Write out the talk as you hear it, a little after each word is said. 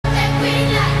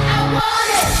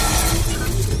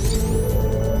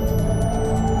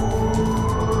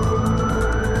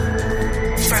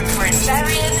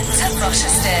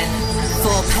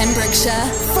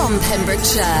Pembrokeshire, from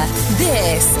Pembrokeshire,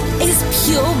 this is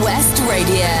Pure West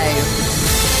Radio.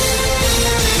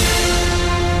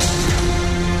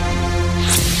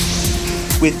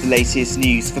 With the latest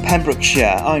news for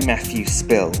Pembrokeshire, I'm Matthew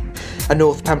Spill. A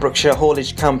North Pembrokeshire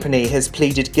haulage company has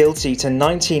pleaded guilty to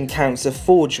 19 counts of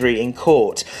forgery in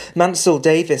court. Mansell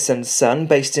Davis and Son,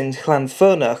 based in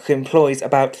Llanfernach, employs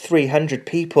about 300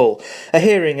 people. A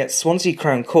hearing at Swansea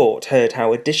Crown Court heard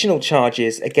how additional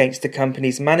charges against the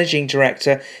company's managing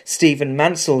director, Stephen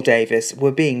Mansell Davis,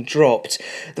 were being dropped.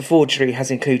 The forgery has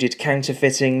included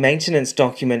counterfeiting maintenance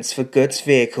documents for goods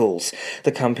vehicles.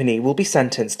 The company will be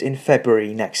sentenced in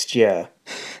February next year.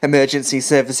 Emergency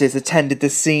services attended the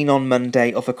scene on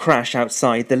Monday of a crash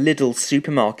outside the Lidl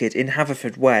supermarket in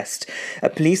Haverfordwest. A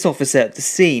police officer at the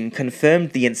scene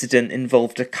confirmed the incident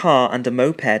involved a car and a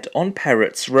moped on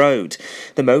Perrott's Road.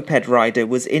 The moped rider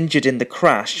was injured in the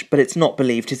crash, but it's not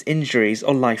believed his injuries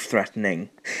are life-threatening.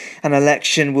 An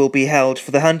election will be held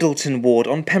for the Hundleton ward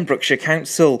on Pembrokeshire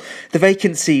Council. The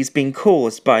vacancy has been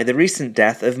caused by the recent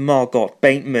death of Margot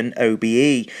Bateman,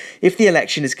 OBE. If the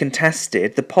election is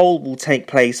contested, the poll will take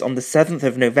place on the 7th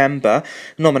of November.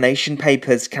 Nomination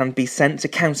papers can be sent to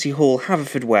County Hall,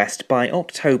 Haverfordwest by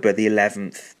October the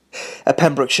 11th. A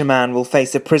Pembrokeshire man will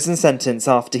face a prison sentence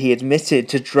after he admitted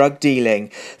to drug dealing.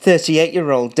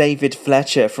 38-year-old David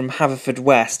Fletcher from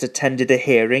Haverfordwest attended a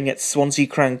hearing at Swansea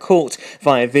Crown Court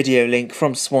via video link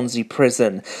from Swansea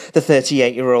Prison. The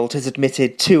 38-year-old has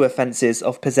admitted 2 offences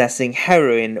of possessing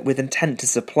heroin with intent to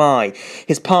supply.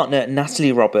 His partner,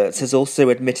 Natalie Roberts, has also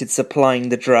admitted supplying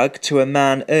the drug to a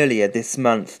man earlier this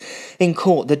month. In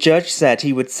court, the judge said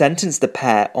he would sentence the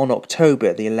pair on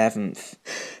October the 11th.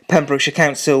 Pembrokeshire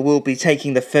Council will be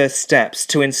taking the first steps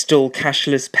to install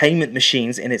cashless payment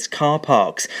machines in its car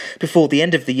parks. Before the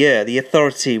end of the year, the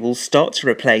authority will start to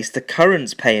replace the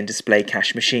current pay and display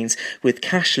cash machines with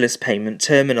cashless payment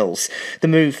terminals. The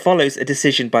move follows a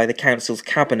decision by the Council's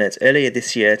Cabinet earlier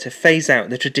this year to phase out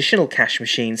the traditional cash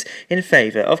machines in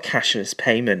favour of cashless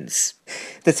payments.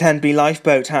 The Tenby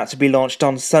lifeboat had to be launched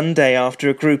on Sunday after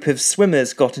a group of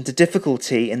swimmers got into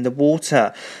difficulty in the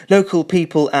water. Local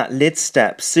people at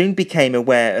Lidstep soon became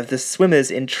aware of the swimmers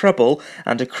in trouble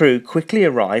and a crew quickly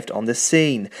arrived on the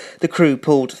scene. The crew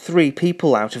pulled 3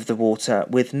 people out of the water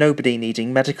with nobody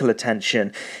needing medical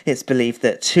attention. It's believed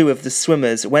that 2 of the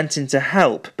swimmers went in to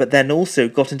help but then also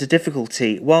got into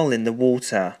difficulty while in the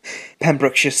water.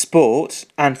 Pembrokeshire Sport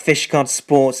and Fishguard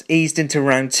Sports eased into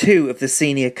round 2 of the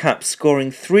Senior Cup,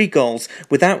 scoring 3 goals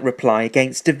without reply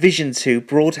against Division 2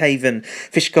 Broadhaven.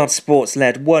 Fishguard Sports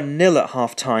led 1-0 at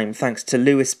half-time thanks to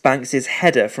Lewis Banks'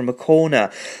 header from a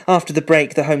corner. After the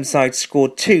break, the home side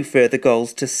scored 2 further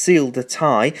goals to seal the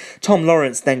tie. Tom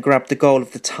Lawrence then grabbed the goal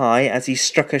of the tie as he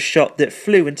struck a shot that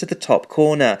flew into the top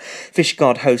corner.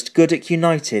 Fishguard host Goodwick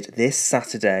United this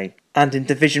Saturday. And in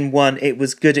Division 1, it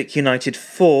was Goodwick United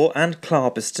 4 and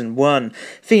Clarbeston 1.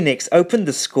 Phoenix opened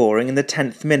the scoring in the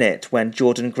 10th minute when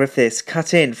Jordan Griffiths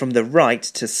cut in from the right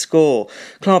to score.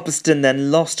 Clarbeston then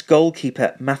lost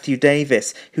goalkeeper Matthew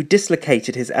Davis, who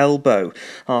dislocated his elbow.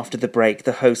 After the break,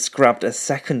 the hosts grabbed a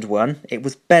second one. It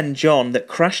was Ben John that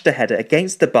crashed a header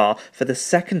against the bar for the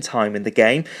second time in the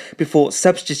game, before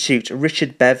substitute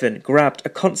Richard Bevan grabbed a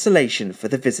consolation for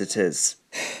the visitors.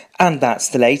 And that's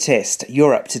the latest.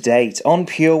 You're up to date on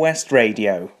Pure West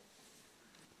Radio.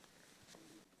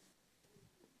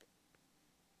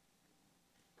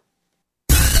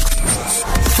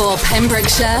 For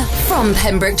Pembrokeshire, from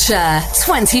Pembrokeshire,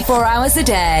 24 hours a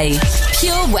day.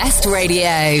 Pure West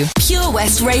Radio. Pure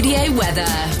West Radio weather.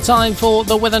 Time for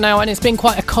the weather now, and it's been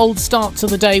quite a cold start to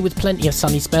the day with plenty of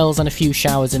sunny spells and a few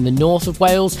showers in the north of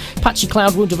Wales. Patchy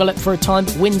cloud will develop for a time,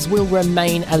 but winds will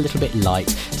remain a little bit light.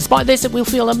 Despite this, it will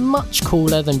feel a much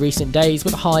cooler than recent days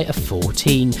with a high of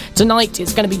 14. Tonight,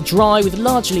 it's going to be dry with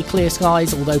largely clear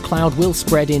skies, although cloud will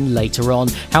spread in later on.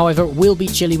 However, it will be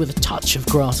chilly with a touch of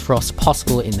grass frost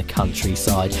possible in the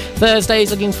countryside. Thursday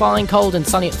is looking fine, cold and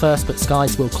sunny at first, but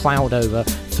skies will cloud over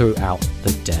throughout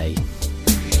the day.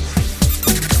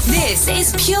 This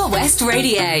is Pure West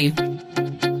Radio.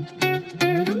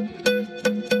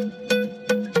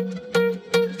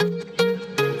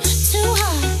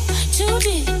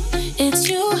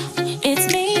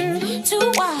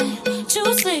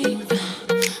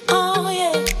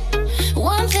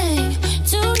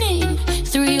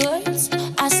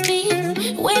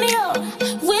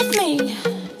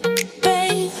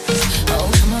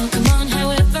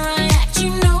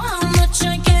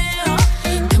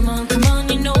 Come on,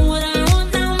 you know what I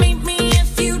want now, meet me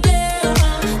if you dare.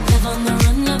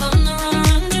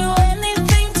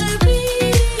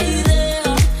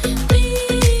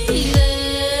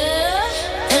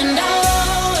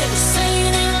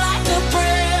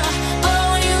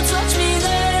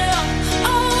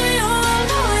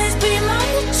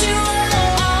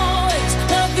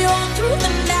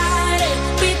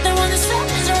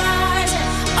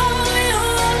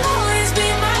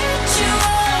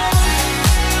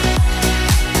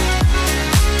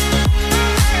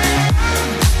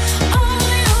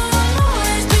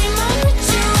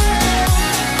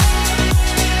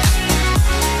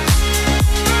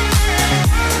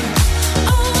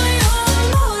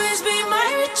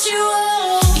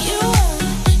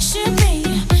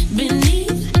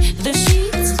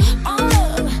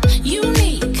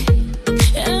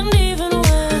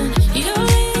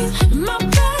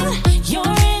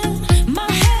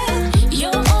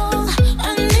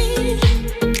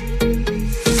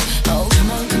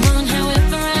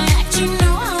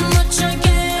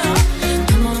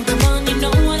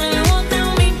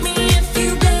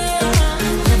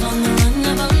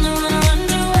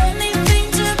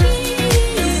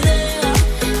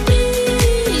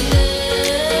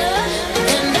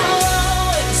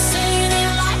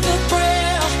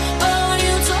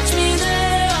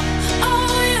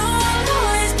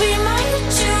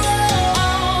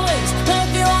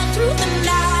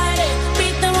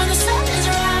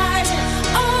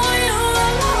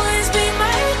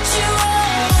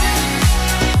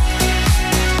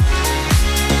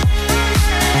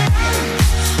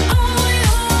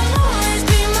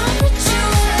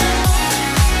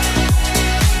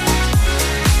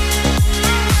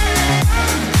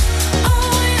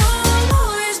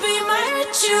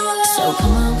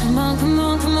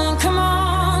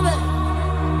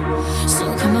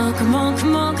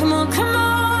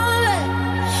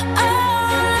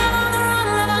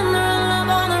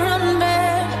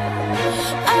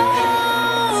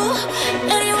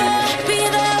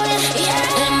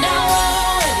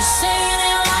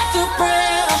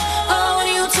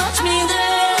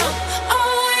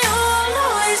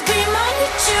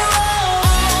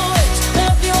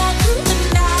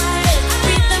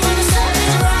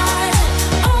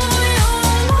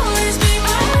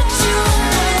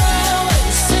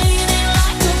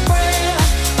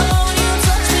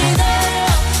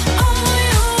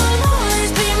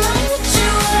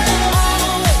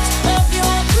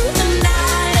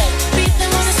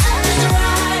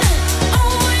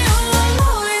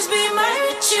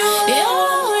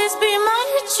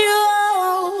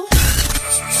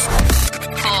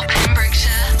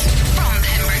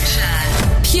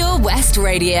 West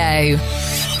Radio.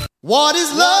 What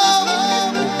is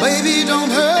love? Baby,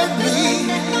 don't hurt me.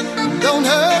 Don't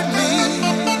hurt me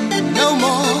no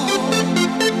more.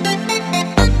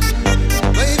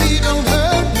 Baby, don't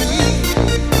hurt me.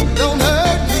 Don't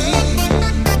hurt me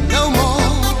no more.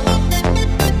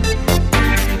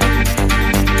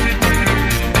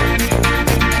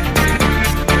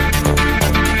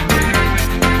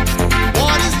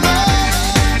 What is love?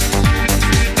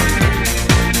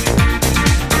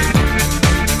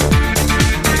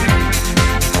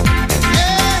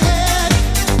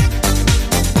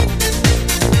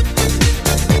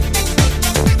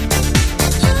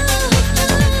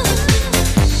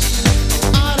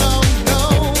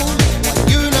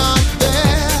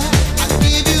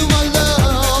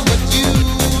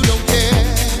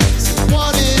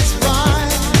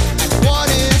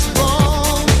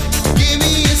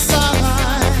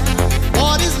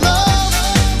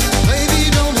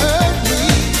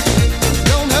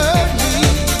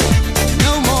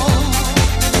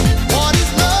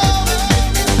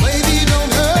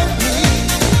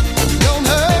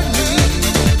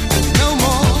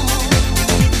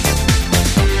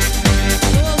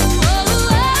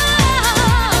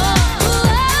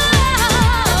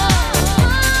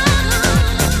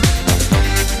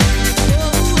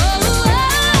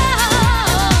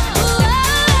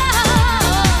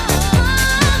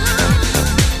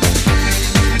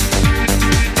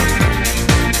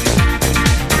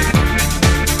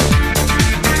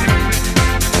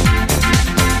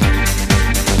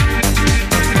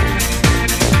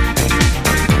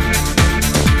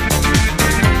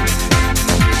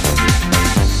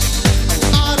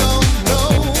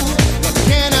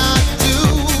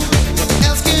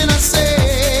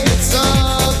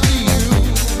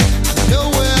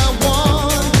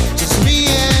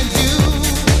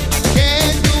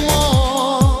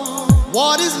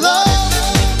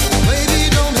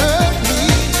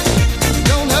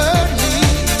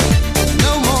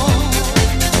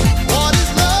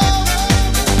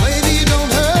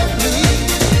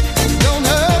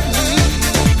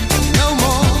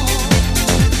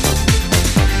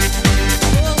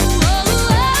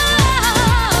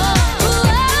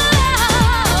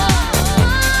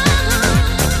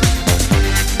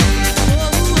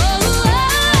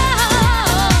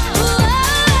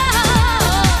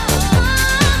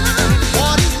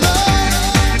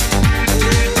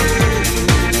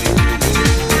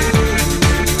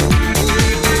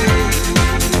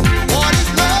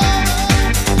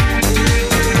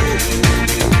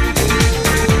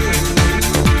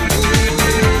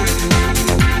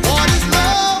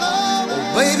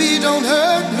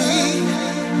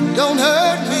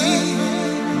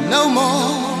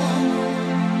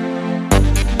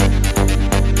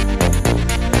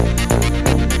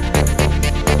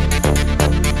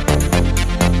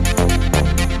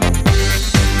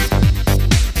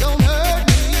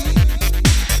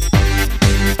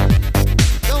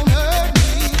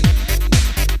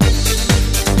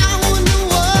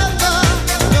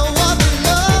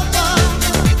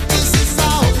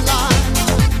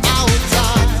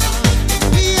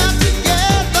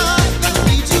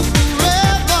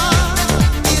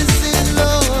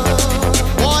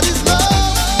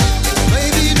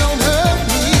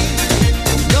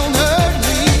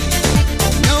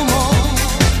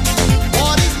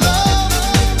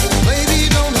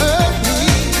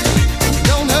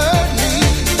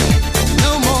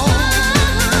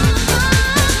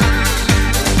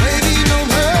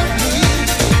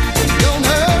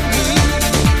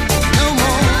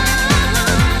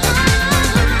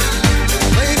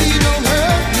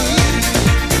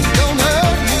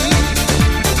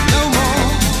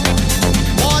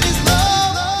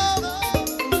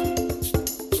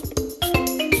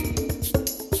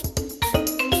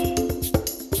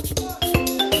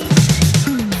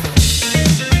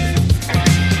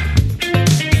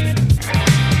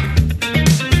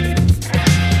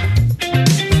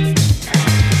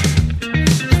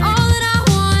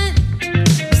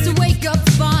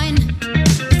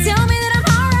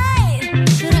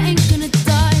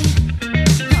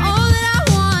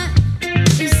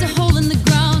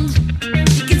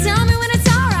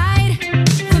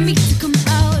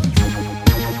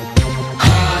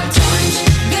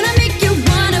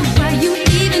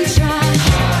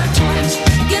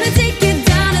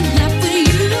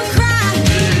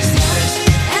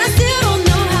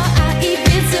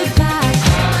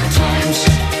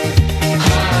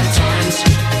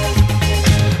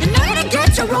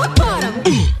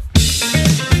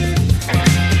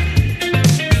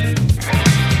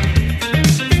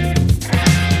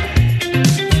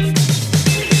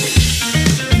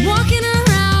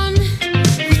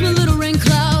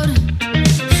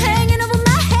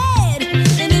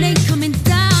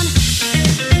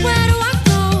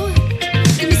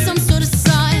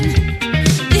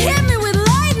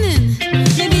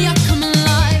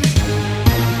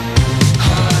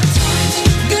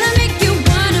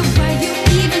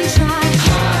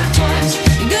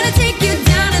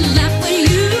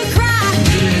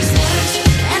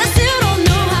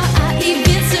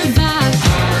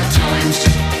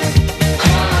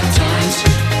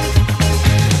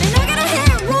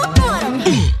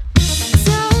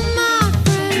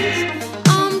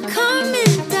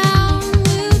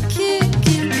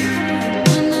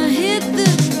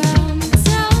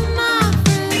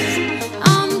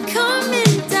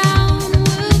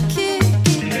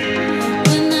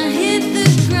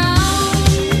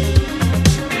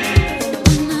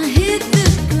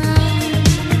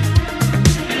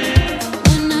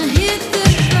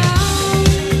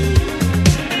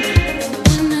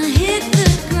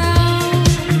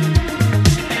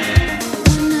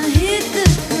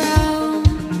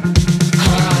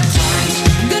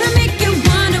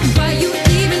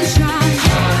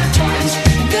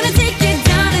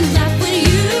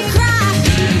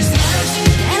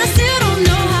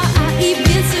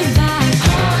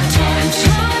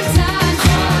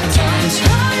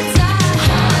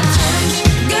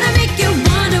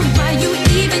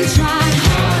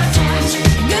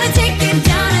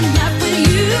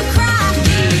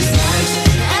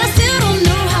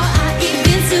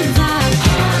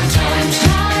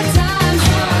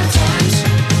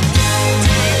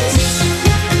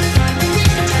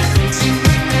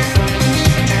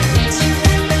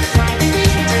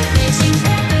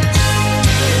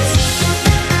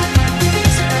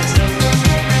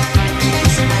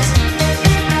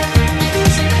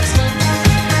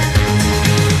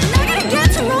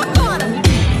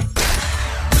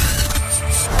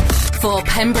 For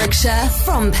Pembrokeshire,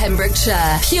 from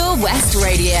Pembrokeshire, Pure West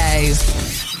Radio.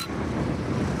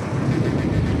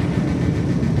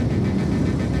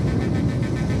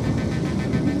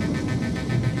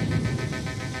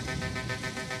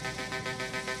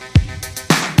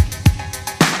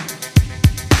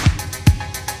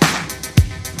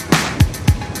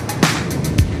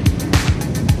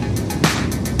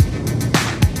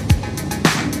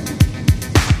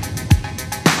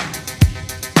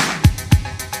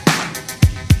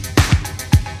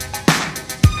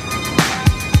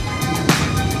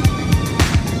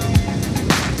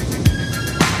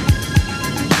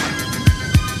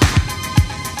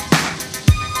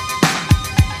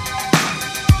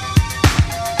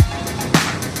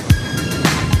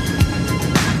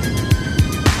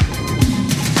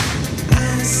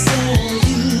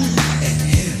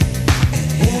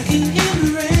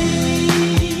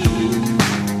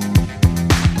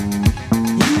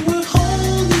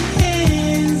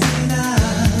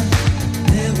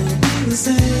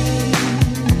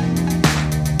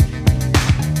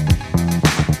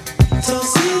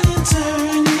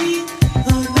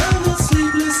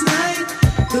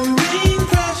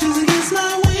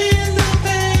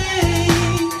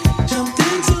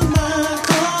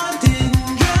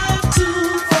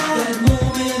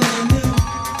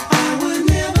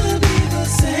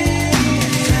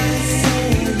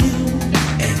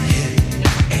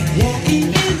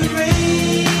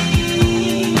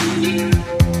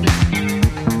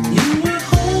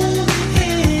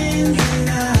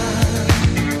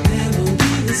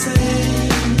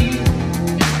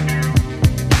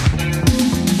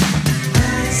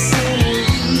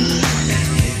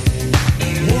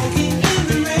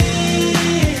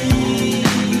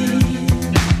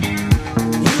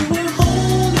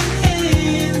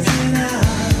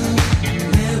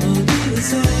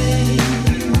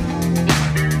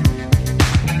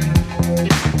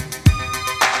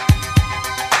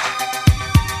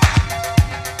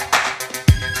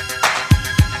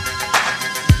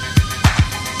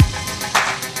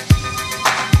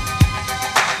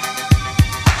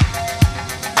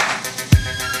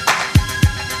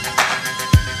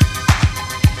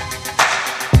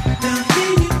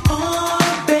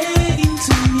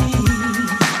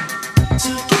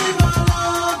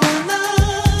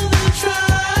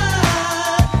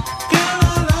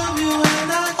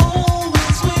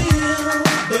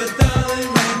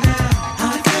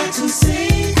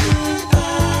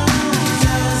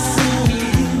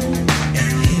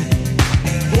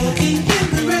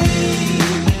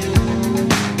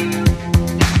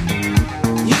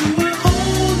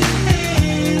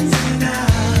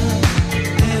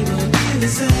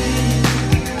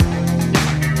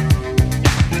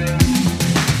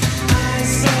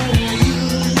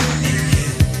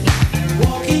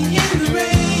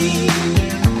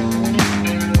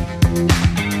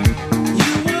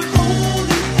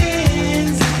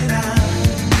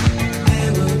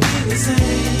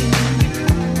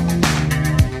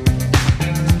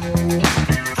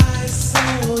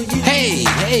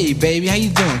 Baby, how you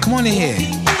doing? Come on in here.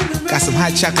 Got some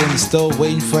hot chocolate in the stove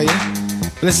waiting for you.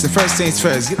 Listen, first things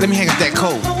first, let me hang up that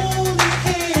coat.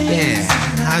 Yeah,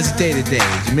 how's your day today?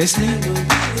 Did you miss me?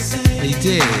 Yeah, you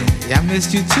did. Yeah, I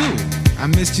missed you too. I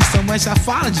missed you so much I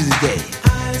followed you today.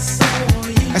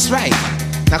 That's right.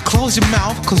 Now close your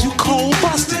mouth, cause you cold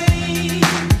busted.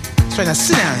 That's right, now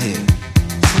sit down here.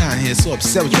 Sit down here, so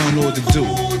upset with you don't know what to do.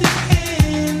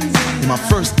 And my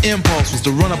first impulse was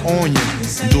to run up on you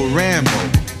and do a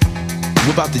Rambo.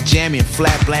 Whip out the jammy and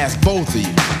flat blast both of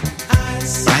you.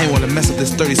 I ain't wanna mess up this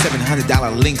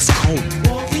 $3,700 Lynx coat.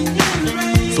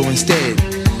 So instead,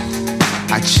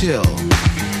 I chill.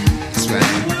 That's right.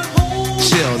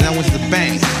 Chill. Then I went to the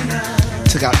bank,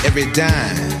 took out every dime,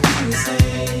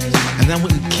 and then I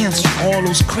went and canceled all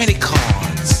those credit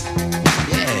cards.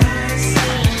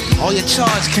 Yeah. All your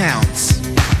charge counts.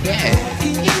 Yeah.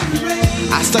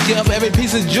 I stuck you up for every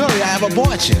piece of jewelry I ever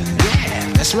bought you.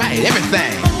 Yeah. That's right.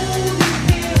 Everything.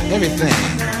 Everything.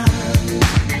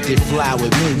 Did fly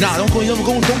with me. Nah, don't go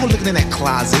looking in that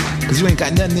closet, cause you ain't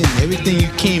got nothing in there. Everything you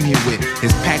came here with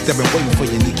is packed up and waiting for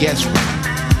you in the guest room.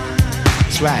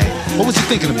 That's right. What was you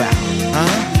thinking about?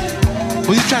 Huh?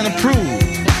 What you trying to prove?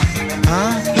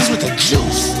 Huh? This with the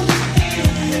juice.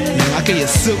 You know, I gave you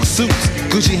silk suits,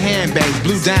 Gucci handbags,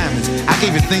 blue diamonds. I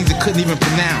gave you things you couldn't even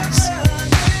pronounce.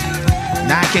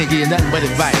 Now I can't give you nothing but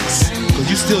advice, cause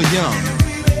you still young.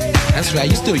 That's right,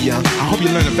 you're still young. I hope you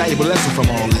learn a valuable lesson from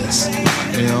all this.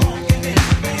 You know,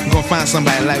 you're gonna find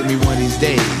somebody like me one of these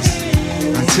days.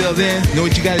 Until then, you know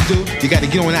what you gotta do? You gotta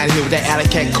get on out of here with that alley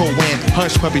cat coat wearing,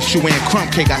 hush puppy shoe wearing, crumb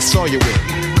cake I saw you with.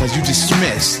 Cause you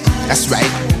dismissed. That's right.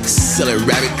 silly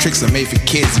rabbit tricks are made for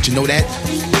kids. Did you know that?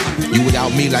 You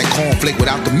without me like cornflake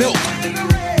without the milk.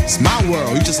 It's my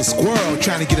world. You just a squirrel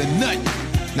trying to get a nut.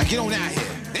 Now get on out here.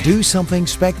 Do something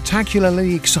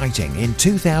spectacularly exciting in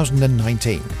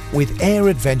 2019 with Air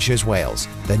Adventures Wales,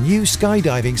 the new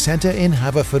skydiving centre in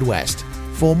Haverfordwest.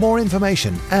 For more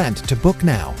information and to book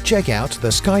now, check out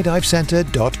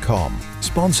theskydivecentre.com.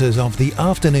 Sponsors of the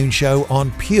afternoon show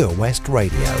on Pure West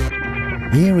Radio.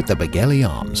 Here at the Begelly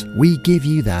Arms, we give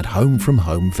you that home from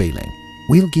home feeling.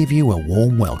 We'll give you a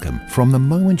warm welcome from the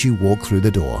moment you walk through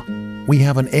the door. We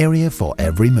have an area for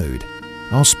every mood.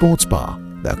 Our sports bar,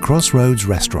 the Crossroads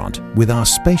restaurant with our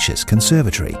spacious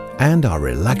conservatory and our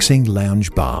relaxing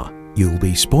lounge bar. You'll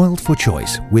be spoiled for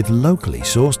choice with locally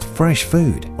sourced fresh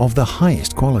food of the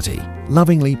highest quality,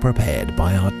 lovingly prepared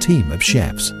by our team of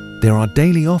chefs. There are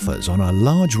daily offers on a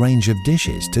large range of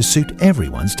dishes to suit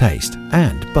everyone's taste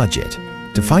and budget.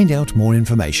 To find out more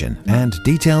information and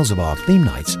details of our theme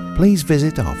nights, please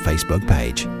visit our Facebook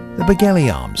page, The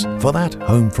Begelly Arms, for that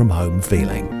home from home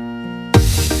feeling.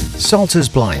 Salters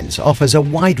Blinds offers a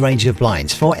wide range of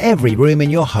blinds for every room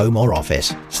in your home or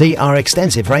office. See our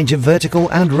extensive range of vertical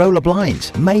and roller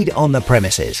blinds made on the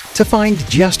premises to find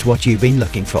just what you've been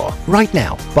looking for. Right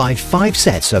now, buy 5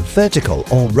 sets of vertical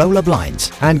or roller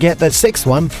blinds and get the 6th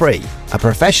one free. A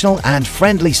professional and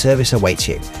friendly service awaits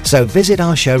you. So visit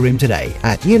our showroom today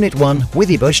at Unit 1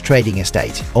 Withybush Trading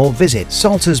Estate or visit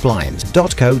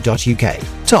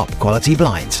saltersblinds.co.uk. Top quality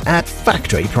blinds at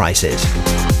factory prices.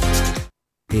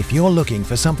 If you're looking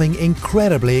for something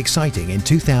incredibly exciting in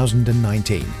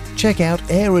 2019, check out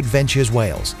Air Adventures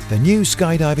Wales, the new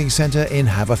skydiving centre in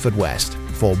Haverfordwest.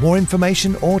 For more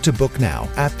information or to book now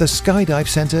at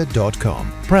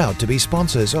theskydivecentre.com. Proud to be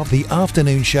sponsors of the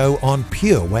afternoon show on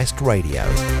Pure West Radio.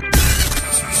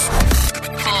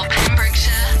 For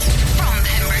Pembrokeshire, from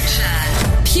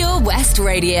Pembrokeshire, Pure West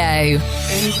Radio.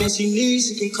 Anything she needs,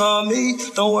 she can call me.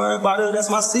 Don't worry about it, that's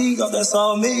my seed, that's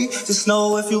all me. Just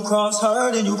know if you cross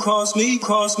her, then you cross me,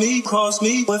 cross me, cross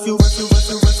me. If you.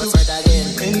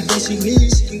 Anything she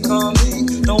needs, she can call me.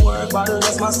 Don't worry about it,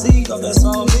 that's my seed, that's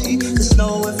all me. Just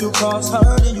know if you cross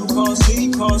her, then you cross me,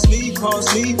 cross me,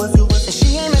 cross me. If you. And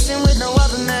she ain't messing with no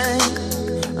other man.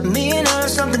 Me and her,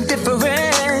 something different.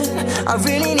 I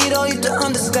really need all you to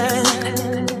understand.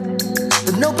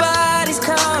 But nobody's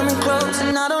coming close,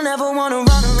 and I don't ever wanna run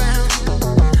around.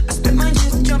 I spent my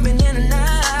youth jumping in and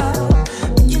out,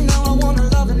 but you know I wanna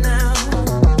love her now,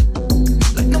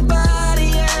 like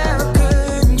nobody ever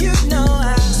could. And you know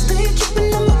I stay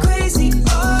tripping on my crazy.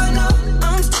 Oh no,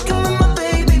 I'm sticking with my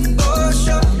baby for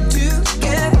sure.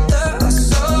 Together or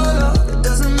solo, it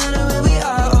doesn't matter where we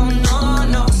are. Oh no,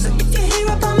 no. So if you hear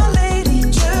about my lady,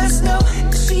 just know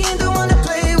that she ain't the one to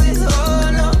play with. Oh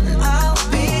no, and I'll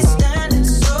be standing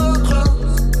so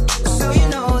close, so you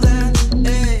know that.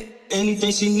 Hey.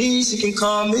 Anything she needs, she can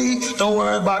call me. Don't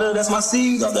worry about it, that's my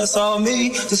seed, that's all me.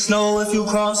 Just know if you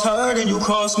cross her, then you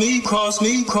cross me, cross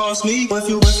me, cross me. If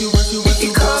you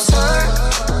cross her,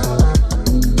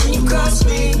 then you cross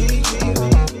me.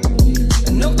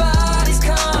 And nobody's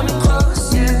coming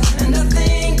close, yeah. And I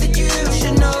think that you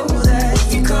should know that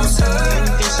if you cross her,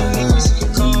 anything she needs, she can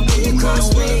call me. you cross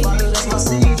me. Don't worry about it, that's my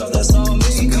seed, that's all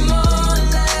me. Come on,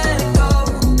 let it go.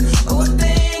 Oh, I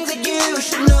think that you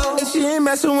should know. She ain't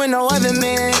messing with no other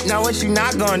man. Now what you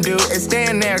not gonna do is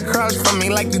stand there across from me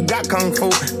like you got kung fu.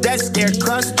 That scared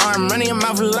cross arm running your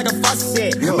mouth like a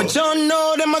faucet. But you don't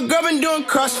know that my girl been doing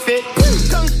CrossFit.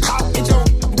 Tongue pop, hit your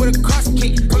with a cross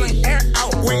kick. Pulling air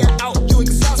out, way out, you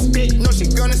exhausted. No, she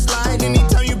gonna slide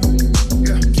anytime you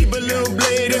keep a little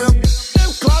blade in her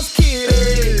claws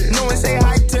kid. No one say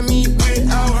hi to me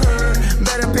without her.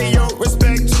 Better pay your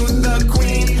respect to the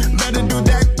queen. Better do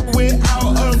that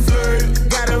without a flirt.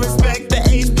 Gotta respect the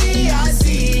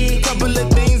HBIC. Couple of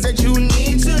things that you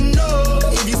need to know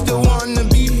if you still wanna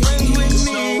be friends with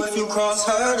me. So if you cross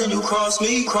her, then you cross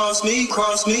me, cross me,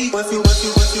 cross me. If you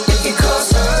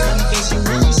cross her, anything she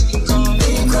needs, she can call me.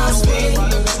 you cross me.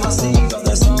 That's my seed,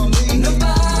 that's all me.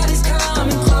 Nobody's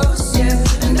coming close,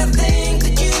 yeah. And I think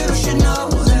that you should know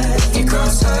that if you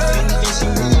cross her, Anything she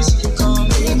needs, she can call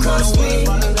me. you cross me.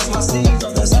 That's my seed,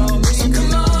 that's all me.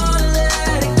 Come on,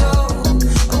 let it go.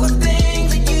 Oh, I think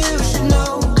that you should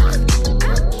know.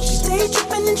 She stay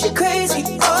tripping and she crazy.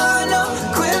 Oh no,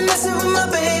 quit messing with my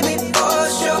baby for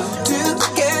sure.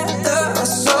 Together or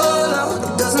solo, it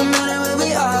doesn't matter where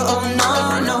we are.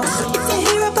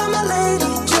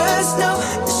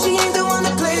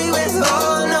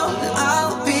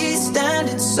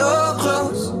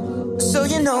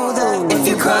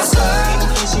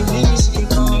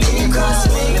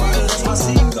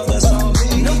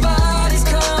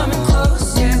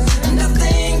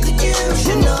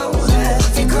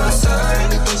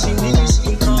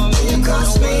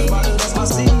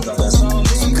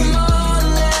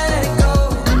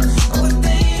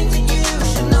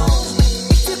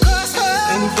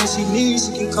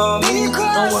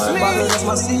 about it, that's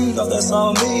my seed, oh, that's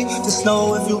all me. Just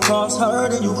know if you cross her,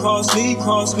 then you cross me,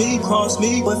 cross me, cross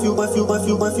me. If you,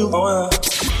 oh yeah.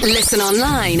 Listen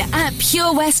online at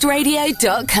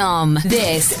purewestradio.com.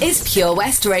 This is Pure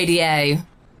West Radio.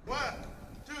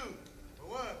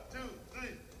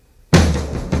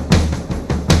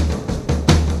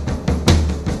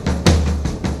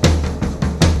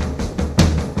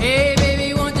 Hey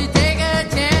baby, won't you take a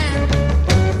chance?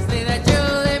 Say that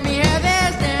you'll let me have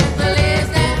this dance. Oh,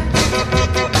 listen.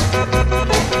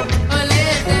 Oh,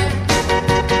 listen.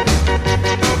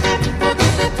 We'll do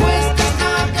the twist, the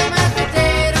stomp, the mashed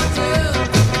potato too.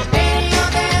 Any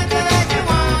old dance that you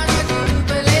wanna do.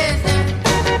 But listen.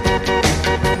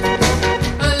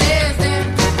 Oh, listen.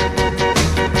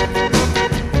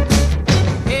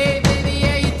 Hey baby,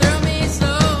 yeah, you throw me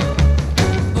slow.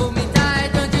 Hold me tight,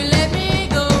 don't you let me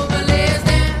go. But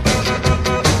listen.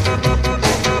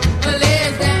 But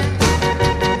listen.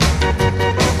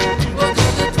 We'll do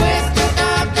the twist, the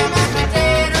stomp, the mashed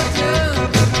potato too.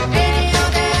 Any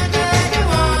old dance that you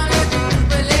wanna do.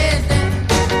 But listen.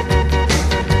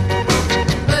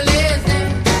 But listen.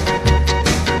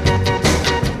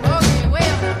 Okay,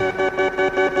 wait up.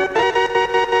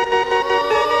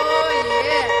 Oh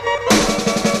yeah.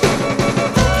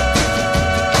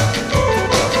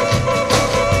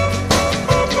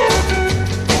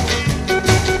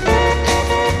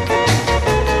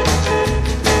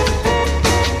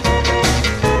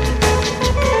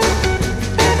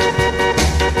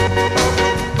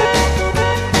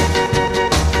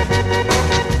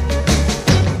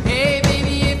 Hey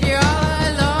baby, if you're all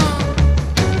alone,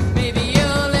 maybe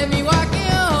you'll let me walk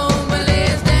you home. But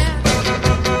listen,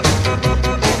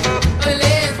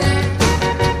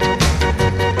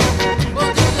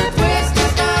 we'll do the twist, the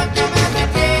stomp, the mashed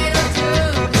potato too.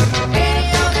 Any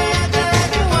old dance that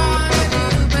you wanna do.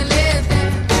 But listen,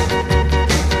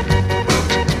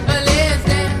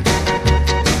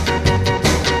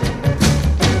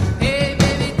 hey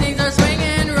baby, things are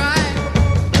swinging right.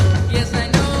 Yes, I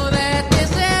know that this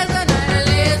is the night.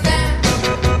 Listen.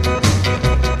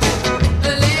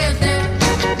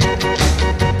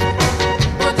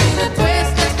 We'll do the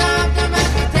twist, the stomp, the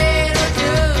mashed potato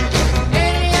too.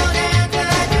 Any old dance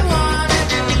that you wanna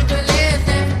do. But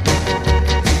listen.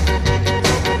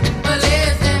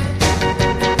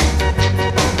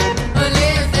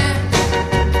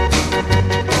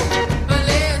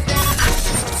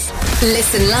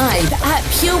 Listen live at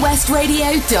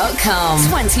purewestradio.com.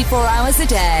 24 hours a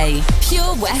day.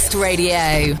 Pure West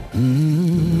Radio.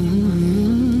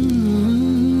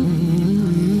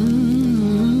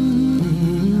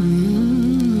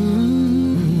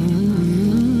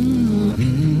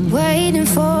 Waiting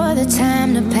for the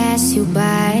time to pass you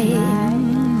by.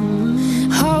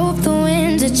 Hope the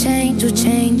winds of change will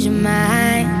change your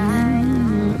mind.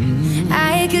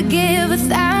 I could give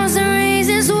 1,000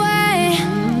 reasons why,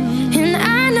 and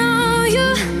I know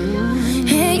you,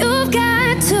 and you've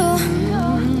got to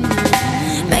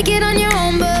make it on your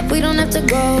own. But we don't have to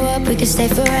grow up, we can stay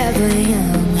forever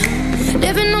young.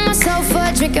 Living on my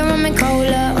sofa, drinking rum and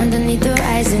cola underneath the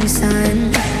rising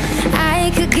sun.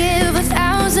 I could give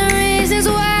 1,000 reasons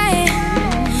why,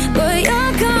 but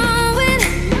you're going,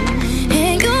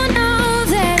 and you know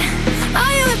that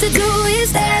all you have to do is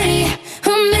stay a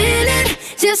minute.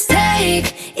 Just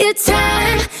take your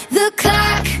time, the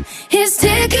clock is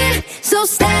ticking, so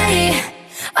stay.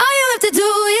 All you have to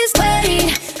do is wait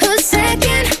a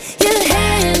second. Your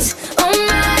hands on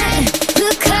mine,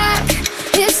 the clock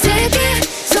is ticking,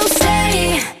 so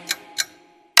stay.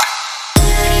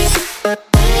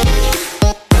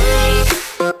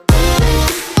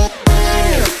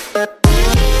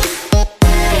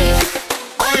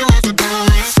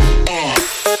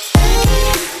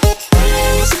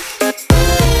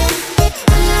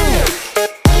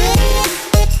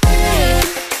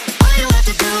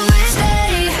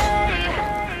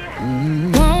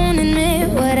 Won't admit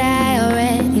what I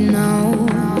already know.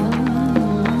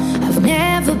 I've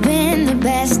never been the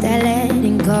best at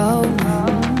letting go.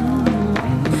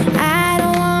 I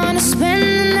don't wanna spend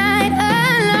the night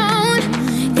alone.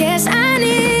 Yes, I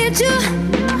need you,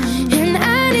 and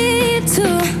I need to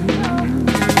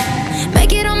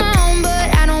make it on my own, but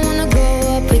I don't wanna grow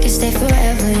up. We can stay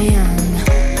forever young.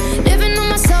 Living on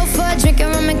my sofa, drinking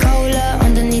rum and cola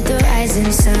underneath the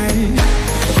rising sun.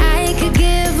 I could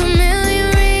give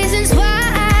 1,000,000 reasons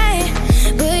why,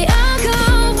 but you're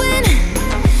going,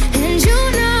 and you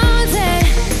know that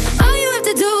all you have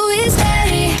to do is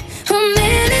stay a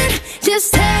minute. Just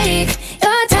take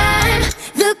your time,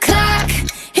 the clock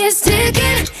is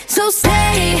ticking, so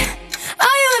stay.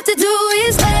 All you have to do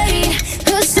is wait a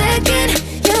second.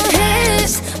 Your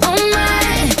hands on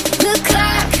mine, the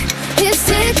clock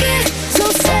ticket, so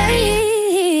stay.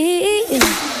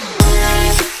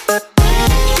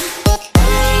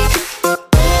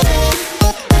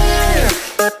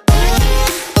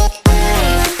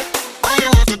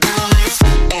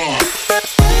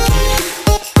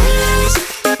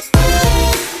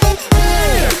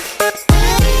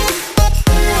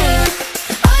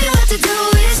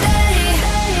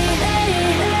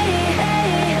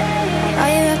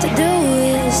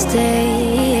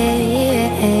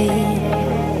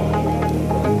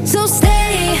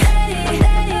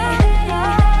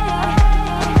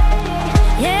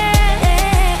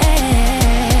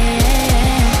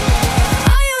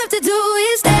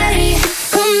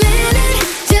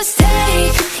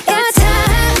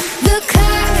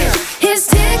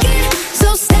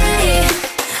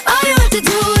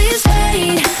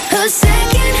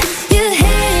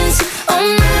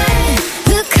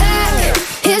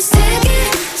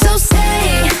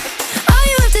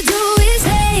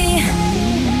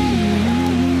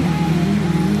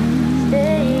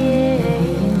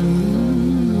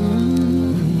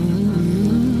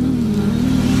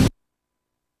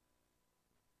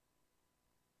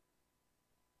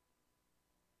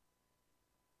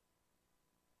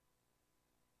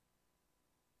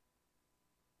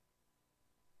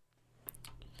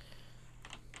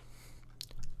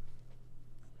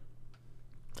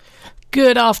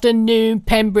 Good afternoon,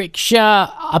 Pembrokeshire.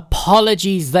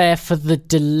 Apologies there for the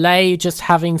delay, just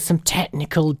having some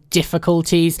technical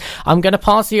difficulties. I'm going to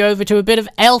pass you over to a bit of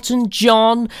Elton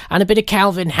John and a bit of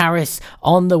Calvin Harris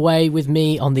on the way with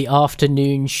me on the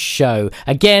afternoon show.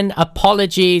 Again,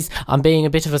 apologies, I'm being a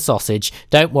bit of a sausage.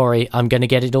 Don't worry, I'm going to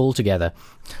get it all together.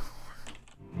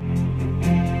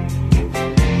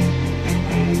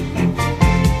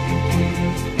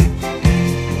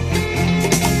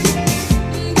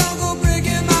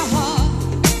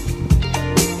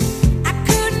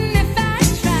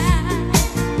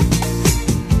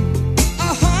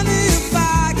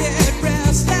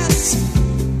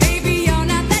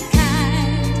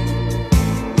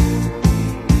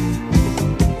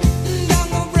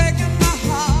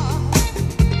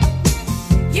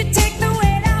 You take the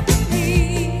weight off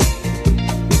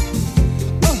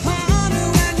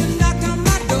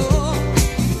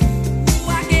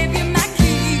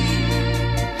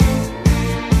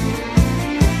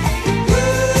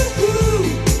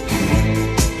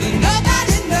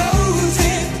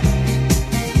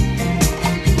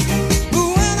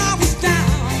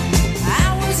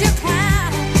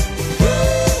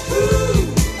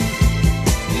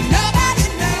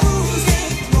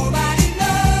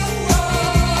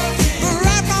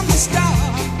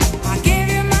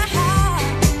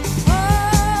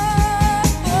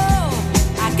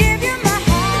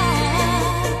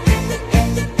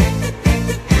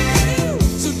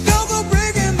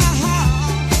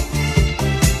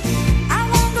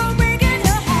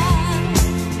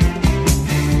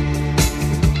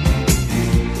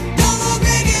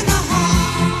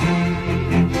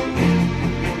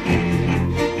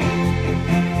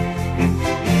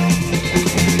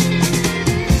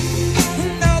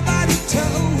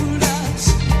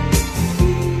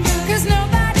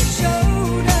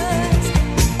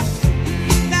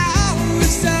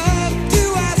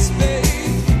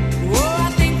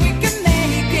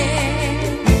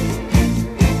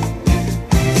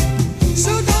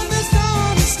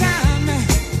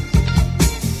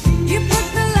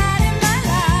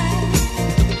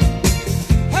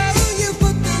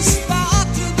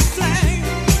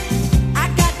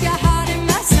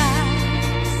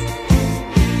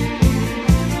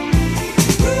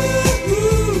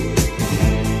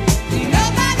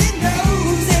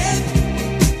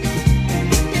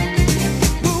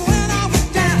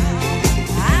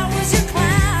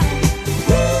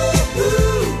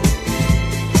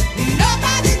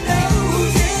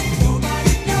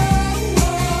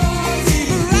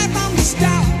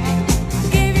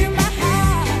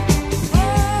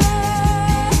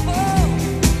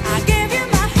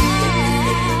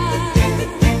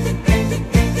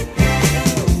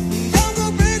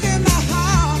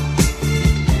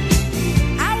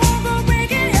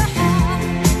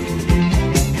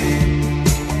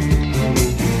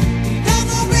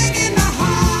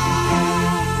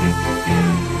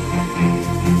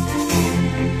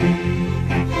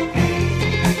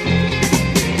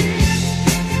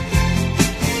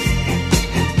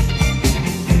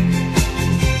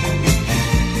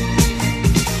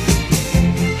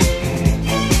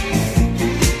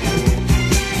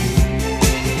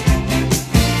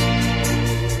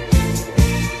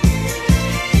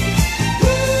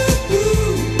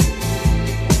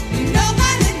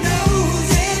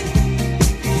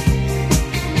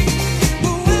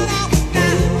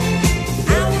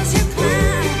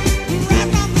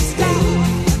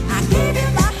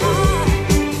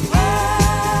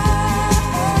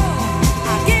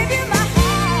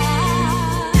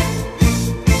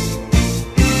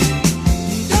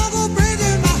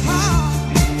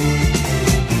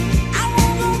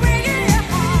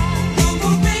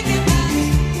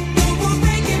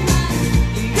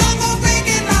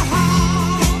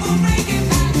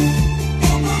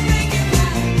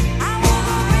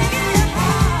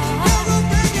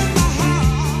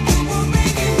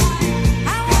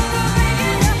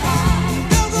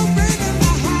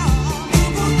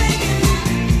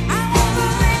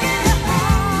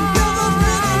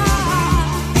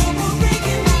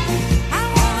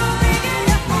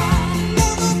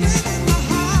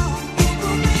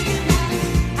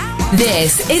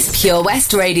This is Pure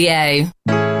West Radio.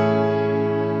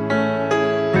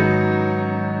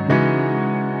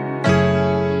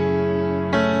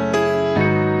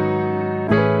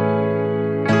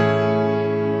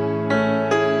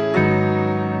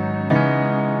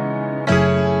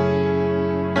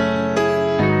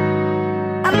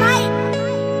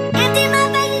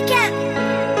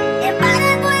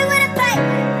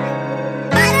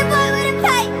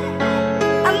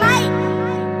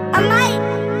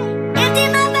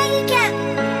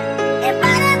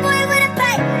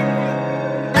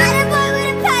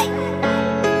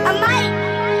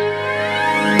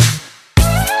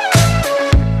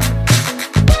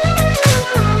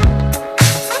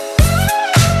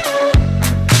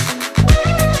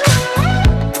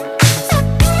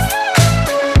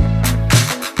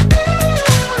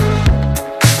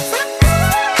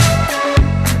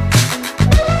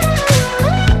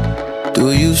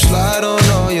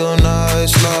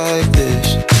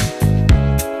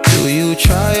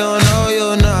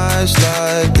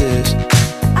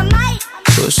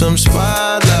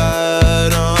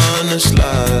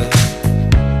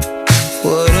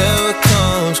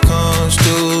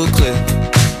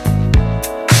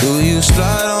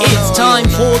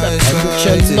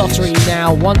 Lottery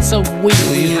now. Once a week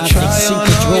we have a super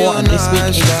draw, and this week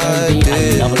it's going to be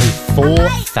a lovely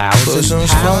 £4,000.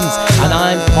 And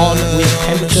I'm on with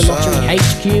Pembrokeshire Lottery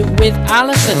HQ with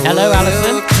Alison. Hello,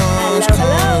 Alison.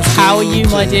 Hello. How are you,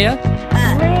 my dear?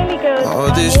 Really good.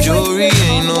 All this jewelry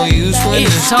ain't no use when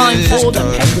it's time for the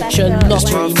Pembrokeshire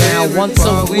Lottery now. Once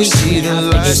a week we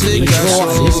have a super draw,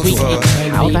 and this week it's going to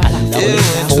be a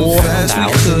lovely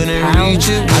 £4,000.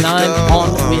 And I'm on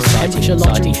with Pembrokeshire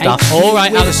Lottery HQ. All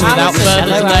right, Alison, without further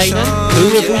delay, who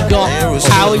have we got?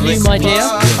 How are you, my dear?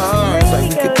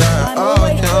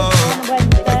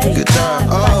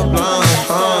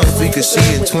 If we could see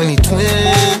it 2020,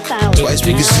 twice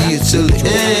we could see it till the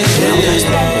end.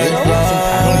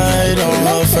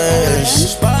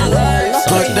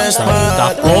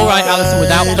 All right, Alison,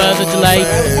 without further delay,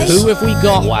 who have we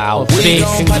got? Wow, big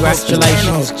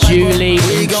congratulations, Julie.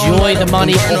 Enjoy the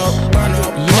money. You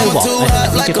know what? I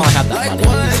think if I had that money,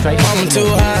 I'd be straight I'm too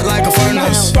hot like a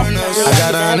furnace. I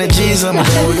got 100 G's on my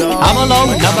I'm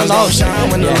along. Yeah.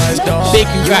 Big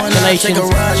congratulations,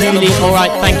 Julie. All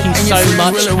right, thank you so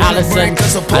much, Alison.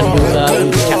 And we'll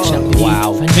be catching up with you.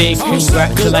 Wow, big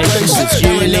congratulations,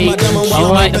 Julie.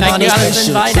 All right, thank you,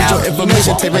 Alison. Bye now.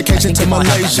 Information, take vacation to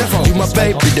Malaysia. You my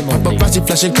baby, the paparazzi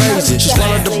flashing crazy. She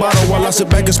swallowed the bottle while I sit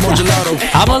back and smoke gelato.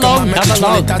 I'm along.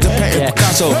 Yeah.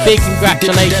 Big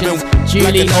congratulations,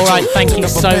 Julie. All right, thank you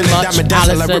so much,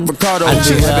 Alison. And we'll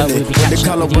be catching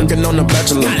up with you.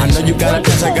 I know you got a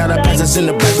pass, I got a pass, it's in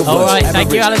the back of us. All right,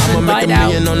 thank you, Alison. Bye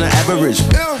now. On the average.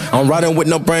 I'm riding with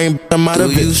no brain, I'm out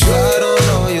of it. Do you slide on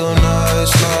all your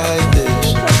nights like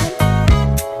this?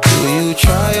 Do you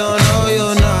try on all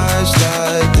your nights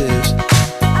like this?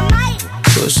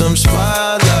 Put some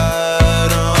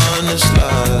spotlight on the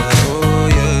slide. Oh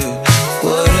yeah.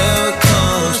 Whatever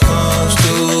comes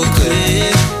too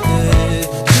clear.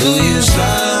 Do you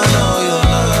slide on all your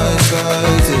nights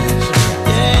like this?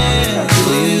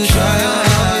 Do you try on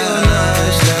all your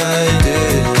nights like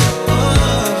this?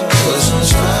 Put some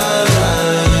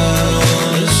spotlight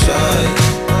on the side.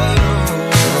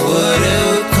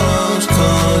 Whatever comes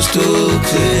too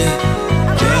clear.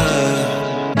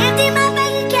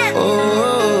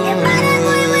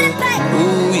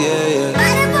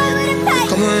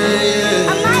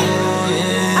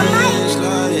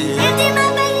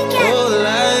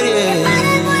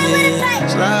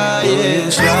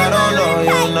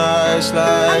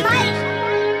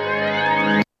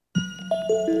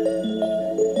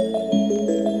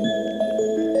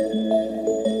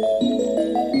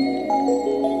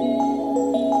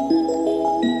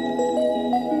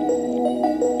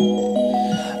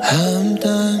 I'm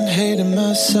done hating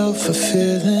myself for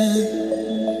feeling.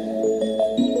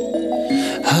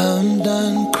 I'm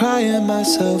done crying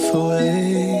myself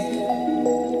away.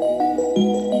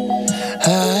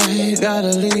 I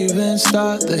gotta leave and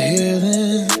start the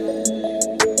healing.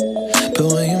 But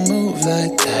when you move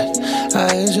like that,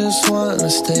 I just wanna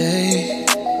stay.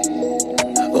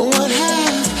 What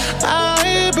have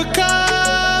I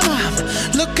become? I'm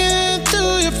looking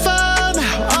through your phone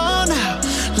now, oh now.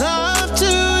 Love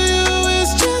to you is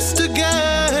just a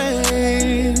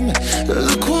game.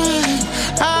 Look what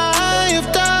I have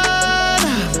done.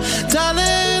 I'm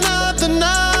dialing out the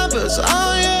numbers,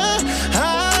 oh yeah.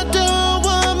 I don't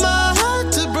want my heart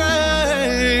to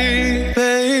break,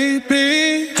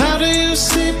 baby. How do you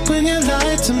sleep when you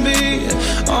lie to me?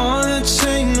 All that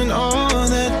shame and all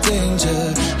that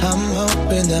danger. I'm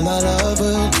hoping that my love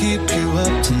will keep you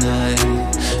up tonight.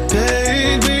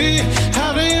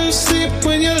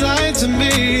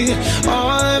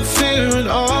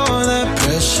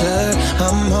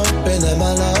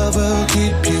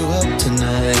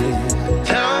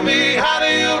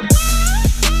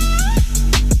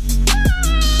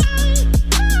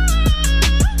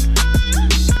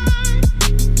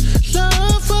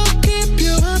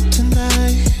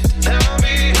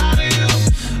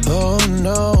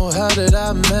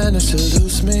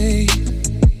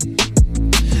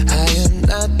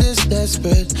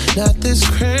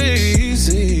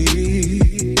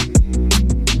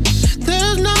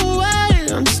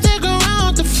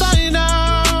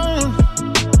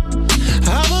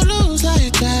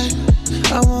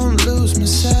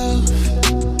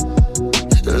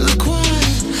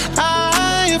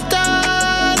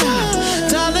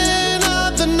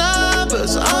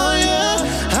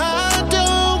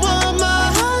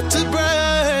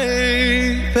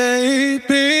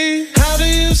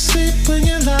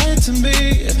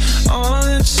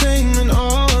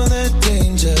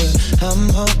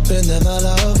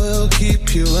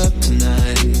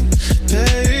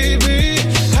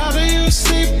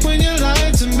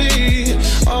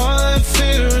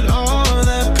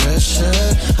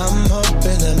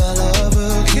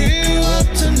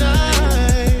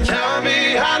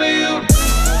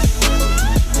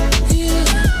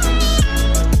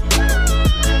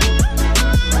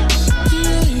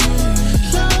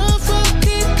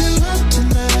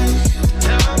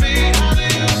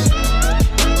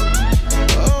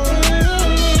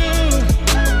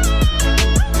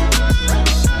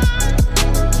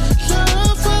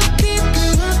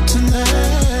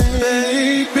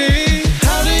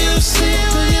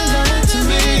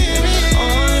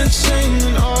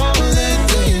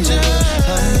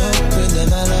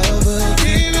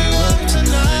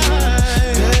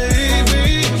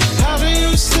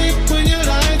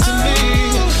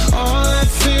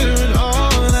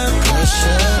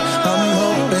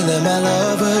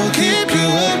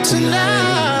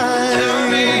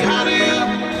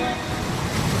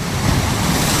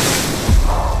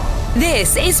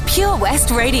 This is Pure West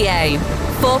Radio.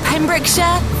 For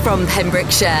Pembrokeshire, from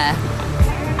Pembrokeshire.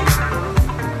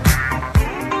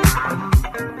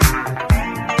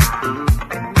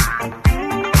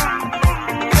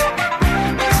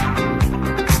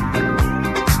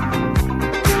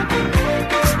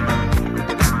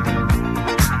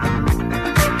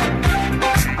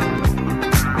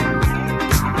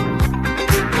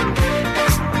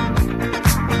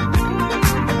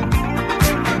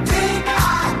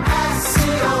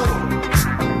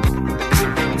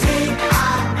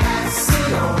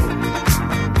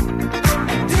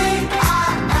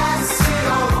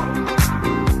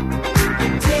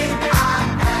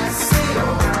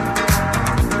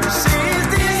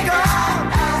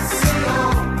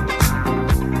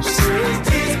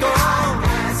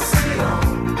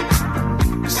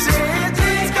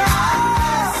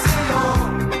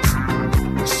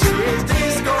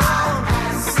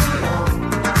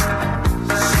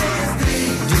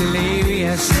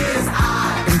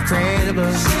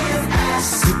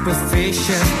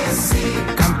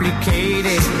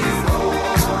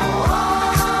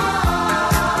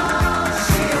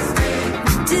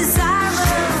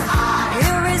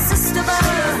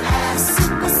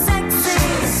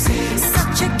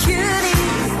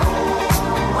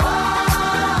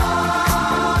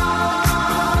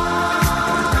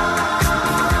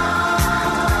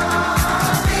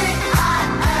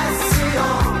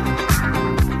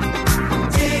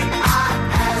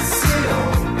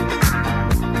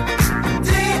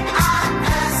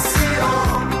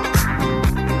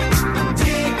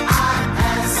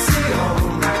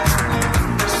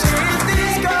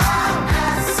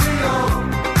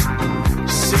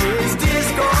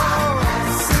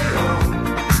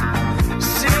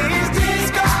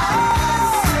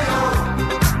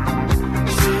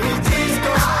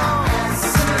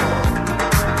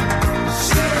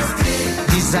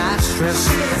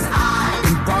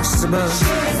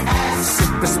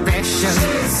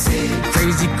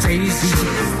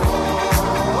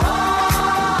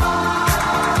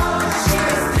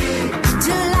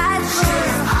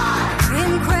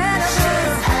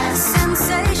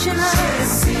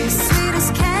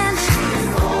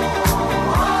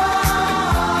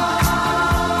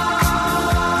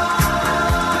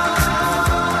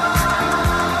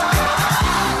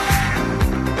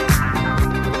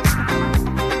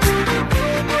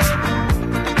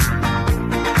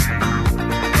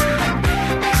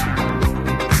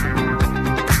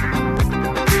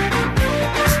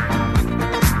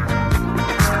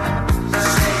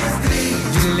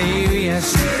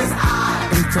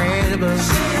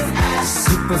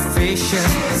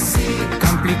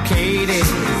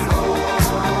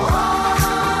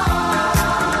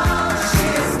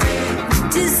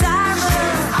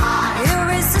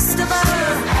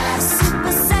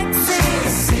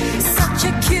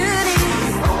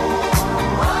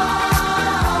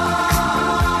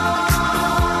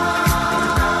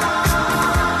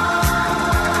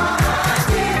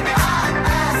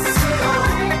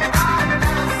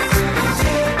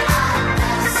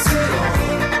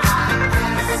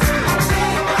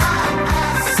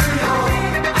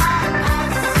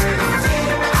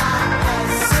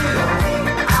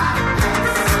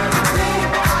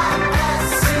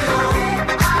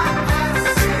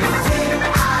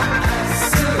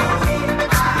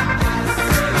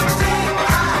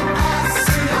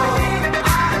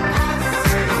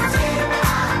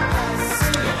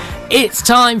 It's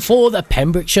time for the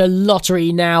Pembrokeshire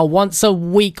Lottery now. Once a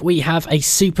week we have a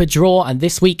super draw, and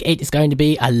this week it is going to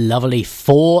be a lovely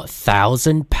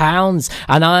 £4,000.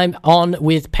 And I'm on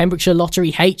with Pembrokeshire Lottery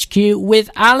HQ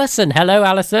with Alison. Hello,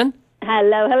 Alison.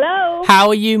 Hello, hello. How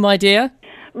are you, my dear?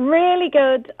 Really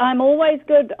good. I'm always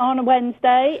good on a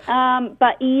Wednesday,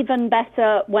 but even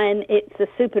better when it's a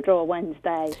super draw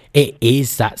Wednesday. It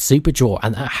is that super draw.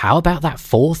 And how about that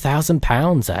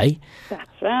 £4,000, eh?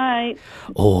 That's right.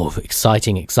 Oh,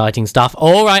 exciting, exciting stuff.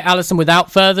 All right, Alison, without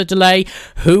further delay,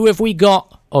 who have we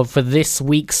got for this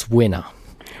week's winner?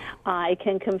 I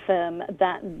can confirm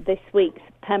that this week's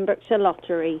Pembrokeshire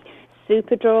Lottery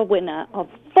super draw winner of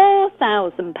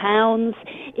 £4,000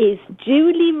 is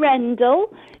Julie Rendell.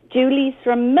 Julie's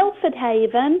from Milford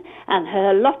Haven, and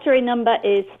her lottery number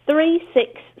is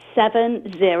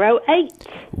 36708.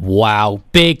 Wow,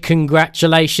 big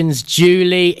congratulations,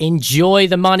 Julie. Enjoy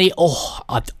the money. Oh,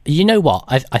 you know what?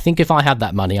 I think if I had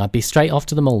that money, I'd be straight off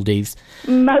to the Maldives.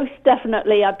 Most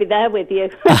definitely, I'd be there with you.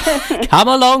 Come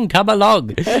along.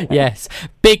 Yes,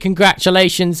 big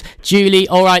congratulations, Julie.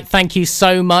 All right, thank you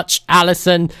so much,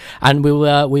 Alison, and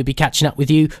we'll be catching up with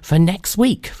you for next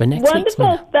week.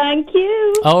 Wonderful, thank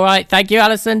you. All right, thank you,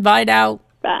 Alison. Bye now.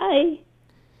 Bye.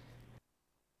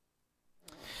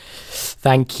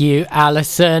 Thank you,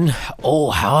 Alison. Oh,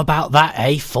 how about that,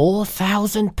 eh?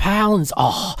 £4,000.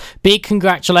 Oh, big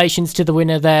congratulations to the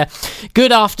winner there.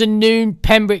 Good afternoon,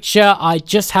 Pembrokeshire. I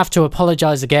just have to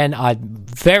apologise again. I'm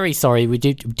very sorry. We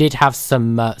did have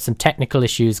some technical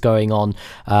issues going on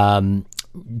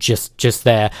just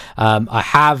there. I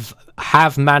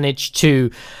have managed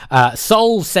to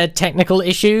solve said technical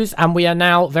issues, and we are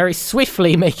now very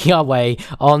swiftly making our way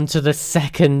on to the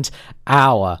second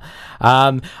hour.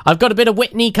 I've got a bit of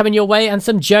Whitney coming your way and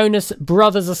some Jonas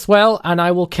Brothers as well, and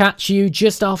I will catch you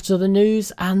just after the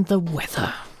news and the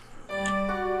weather.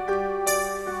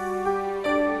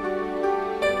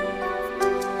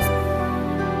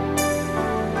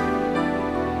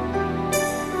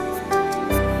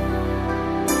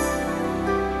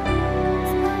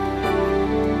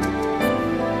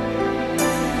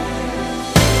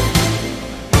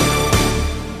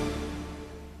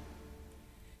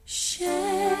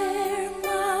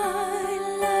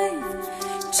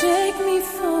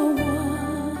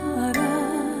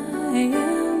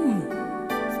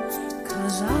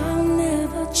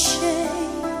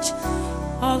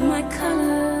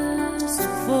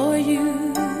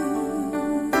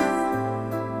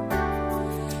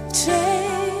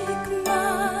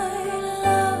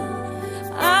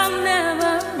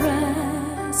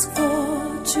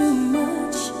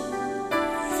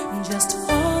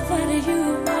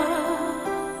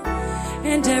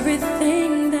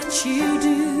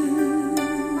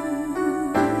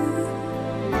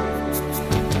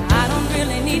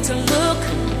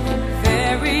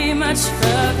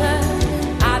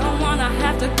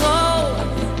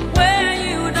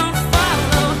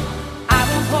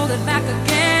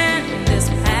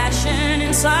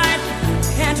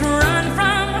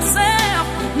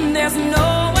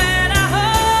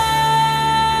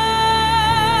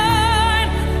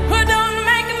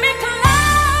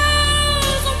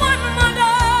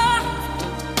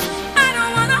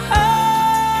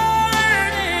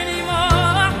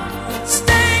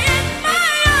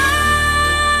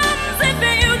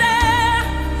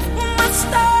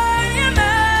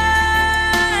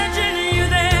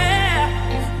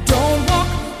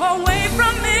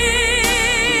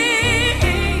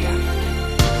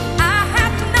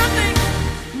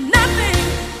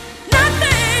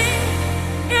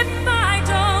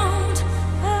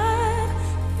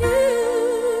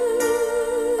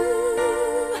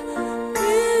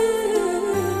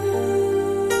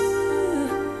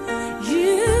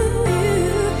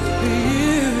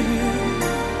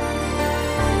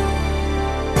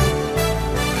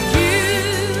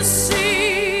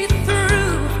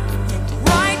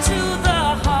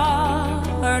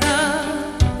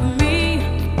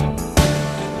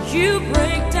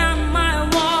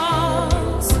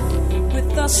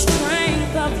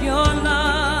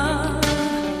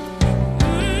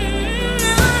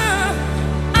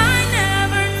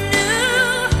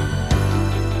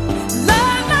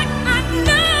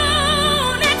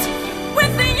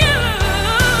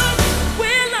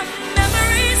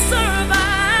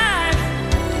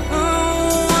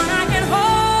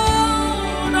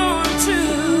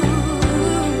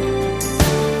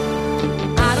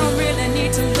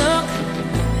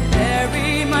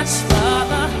 Much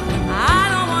further, I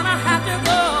don't wanna have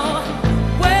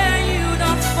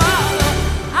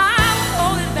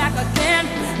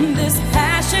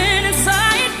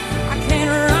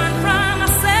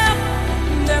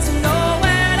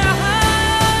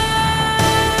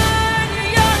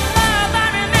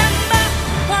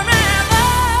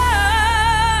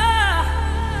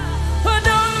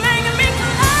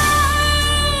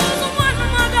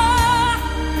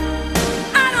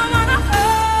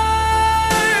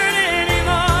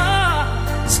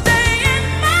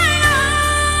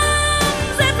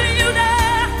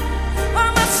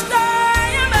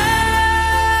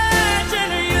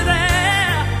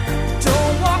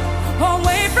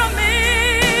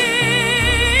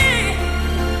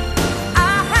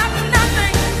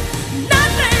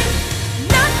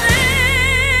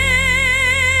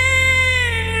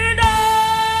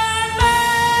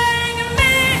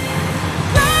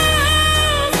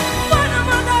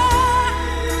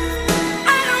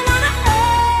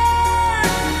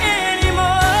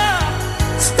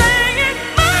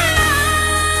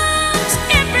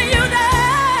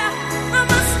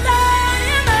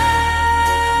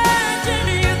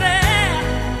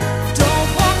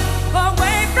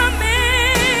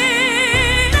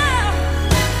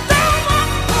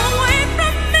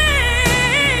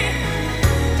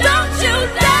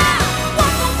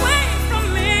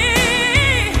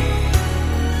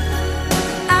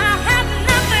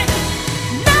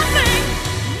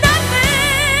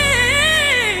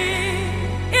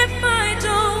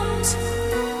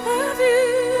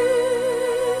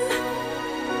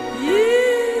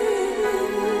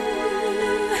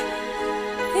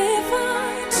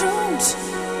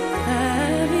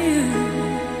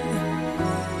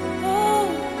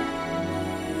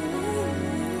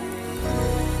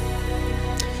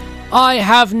I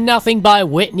Have Nothing by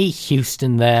Whitney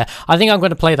Houston there. I think I'm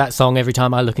going to play that song every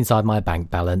time I look inside my bank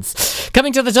balance.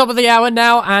 Coming to the top of the hour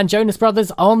now, and Jonas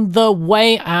Brothers on the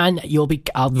way, and you'll be...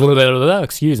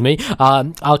 excuse me.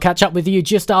 I'll catch up with you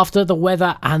just after the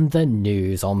weather and the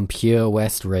news on Pure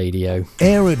West Radio.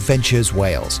 Air Adventures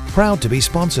Wales, proud to be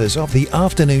sponsors of the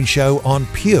afternoon show on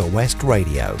Pure West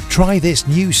Radio. Try this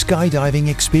new skydiving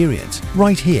experience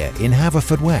right here in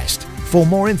Haverfordwest. For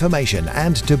more information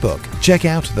and to book, check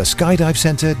out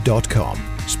theskydivecentre.com.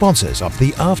 Sponsors of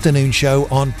the afternoon show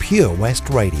on Pure West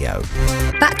Radio.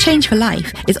 That Change for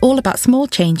Life is all about small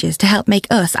changes to help make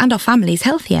us and our families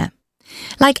healthier.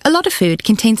 Like, a lot of food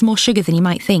contains more sugar than you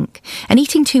might think, and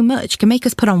eating too much can make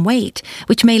us put on weight,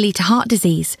 which may lead to heart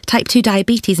disease, type 2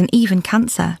 diabetes and even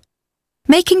cancer.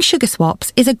 Making sugar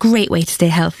swaps is a great way to stay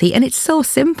healthy, and it's so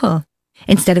simple.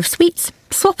 Instead of sweets,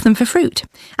 swap them for fruit.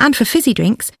 And for fizzy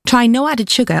drinks, try no added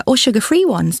sugar or sugar-free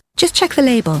ones. Just check the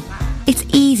label. It's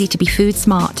easy to be food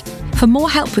smart. For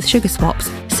more help with sugar swaps,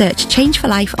 search Change for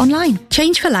Life online.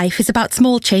 Change for Life is about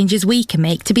small changes we can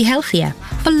make to be healthier.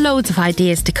 For loads of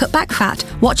ideas to cut back fat,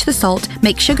 watch the salt,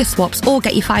 make sugar swaps or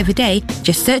get you 5 a day,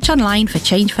 just search online for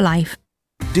Change for Life.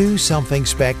 Do something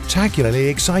spectacularly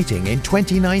exciting in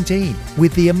 2019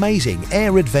 with the amazing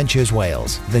Air Adventures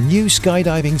Wales, the new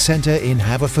skydiving centre in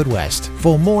Haverfordwest.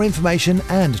 For more information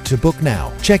and to book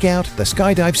now, check out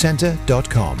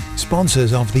theskydivecentre.com.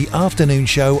 Sponsors of the afternoon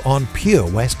show on Pure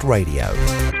West Radio.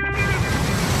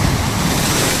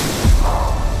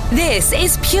 This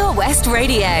is Pure West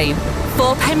Radio.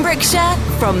 For Pembrokeshire,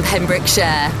 from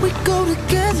Pembrokeshire. We go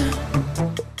together,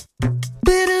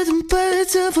 better than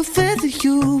birds of a feather,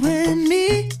 you and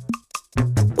me.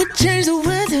 We change the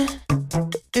weather,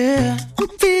 yeah. I'm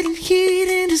feeling heat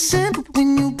in December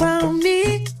when you found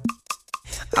me.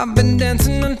 I've been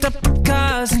dancing on top of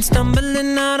cars and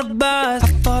stumbling out of bars. I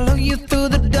follow you through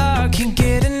the dark, can't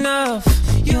get enough.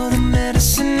 You're the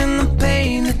medicine and the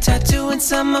pain, the tattoo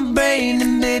inside my brain.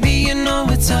 And baby, you know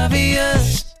it's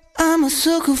obvious, I'm a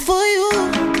sucker for you.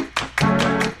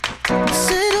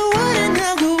 Say the word and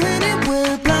I'll go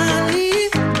anywhere blindly.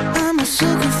 I'm a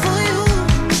sucker for you,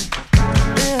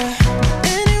 yeah.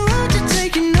 Any road you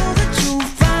take, you know that you'll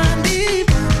find me.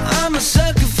 I'm a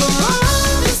sucker for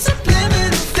all the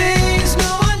subliminal things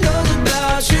no one knows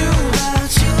about you,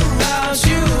 about you, about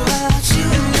you, about you.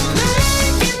 And you're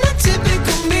making the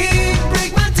typical me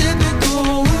break my typical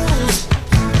rules.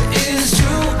 It's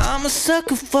true, I'm a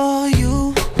sucker for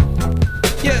you,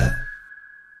 yeah.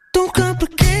 Don't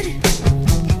complicate it,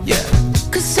 yeah.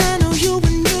 'Cause I know you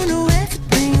and you know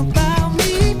everything about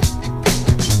me.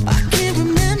 I can't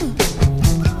remember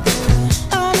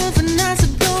all of the nights I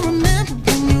don't remember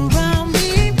when you're around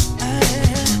me.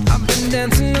 I've been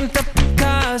dancing on top of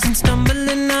cars and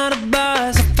stumbling out of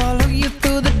bars. I follow you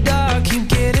through the dark, can't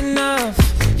get enough.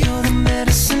 You're the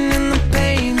medicine and the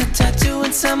pain, the tattoo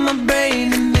inside my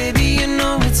brain. And baby, you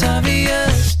know it's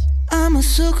obvious, I'm a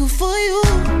sucker for you.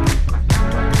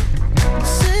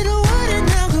 Say the word and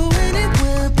I'll go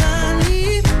anywhere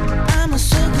blindly. I'm a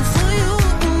sucker for you,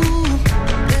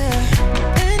 yeah.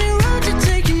 Any road you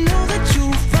take, you know that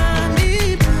you'll find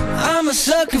me. I'm a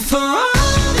sucker for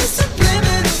all the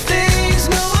subliminal things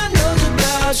no one knows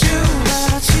about you,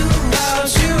 about you, about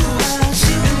you, about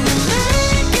you. And you're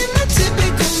making the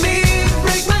typical me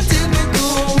break my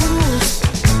typical rules.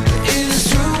 It is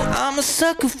true, I'm a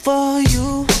sucker for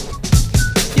you,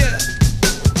 yeah.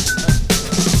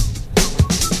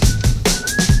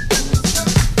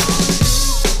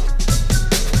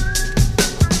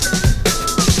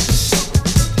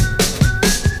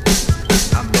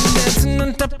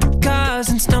 On top of cars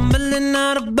and stumbling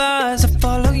out of bars. I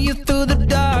follow you through the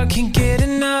dark, can't get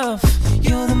enough.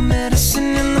 You're the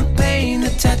medicine and the pain, the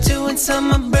tattoo inside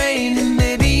my brain. And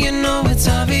baby, you know it's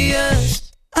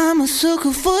obvious, I'm a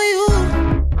sucker for you,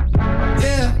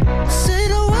 yeah. Say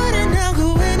the word and I'll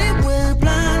go anywhere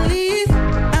blindly.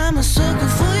 I'm a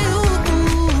sucker for you,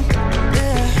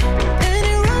 yeah.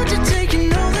 Any road you take, you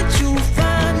know that you'll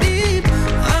find me.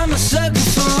 I'm a sucker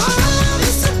for all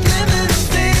the subliminal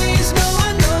things no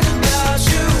one knows about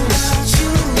you, about you,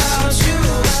 about you,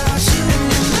 about you. And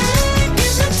you're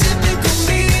making the typical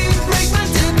me break my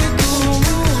typical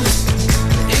rules.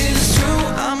 It is true,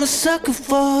 I'm a sucker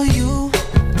for you.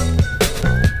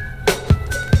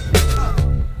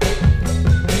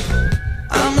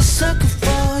 I'm a sucker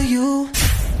for you.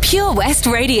 Pure West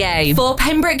Radio. For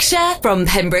Pembrokeshire, from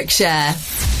Pembrokeshire.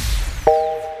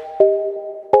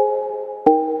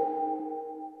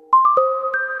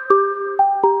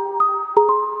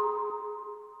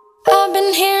 I've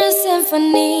been hearing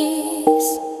symphonies.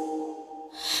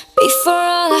 Before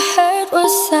all I heard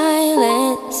was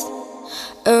silence.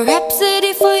 A rap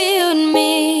for you and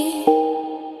me.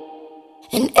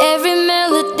 And every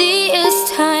melody is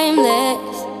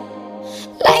timeless.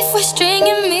 Life was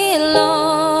stringing me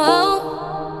along.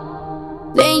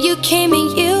 Then you came and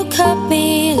you cut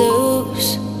me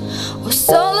loose. Was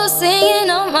solo singing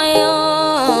on my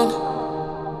own.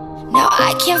 Now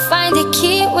I can't find a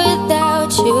key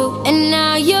without you. And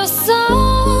now your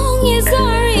song is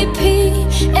on repeat.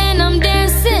 And I'm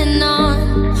dancing on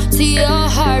to your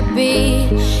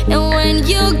heartbeat. And when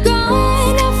you're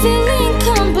gone, I feel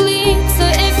incomplete. So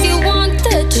if you want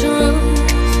the truth,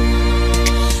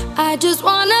 I just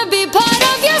wanna be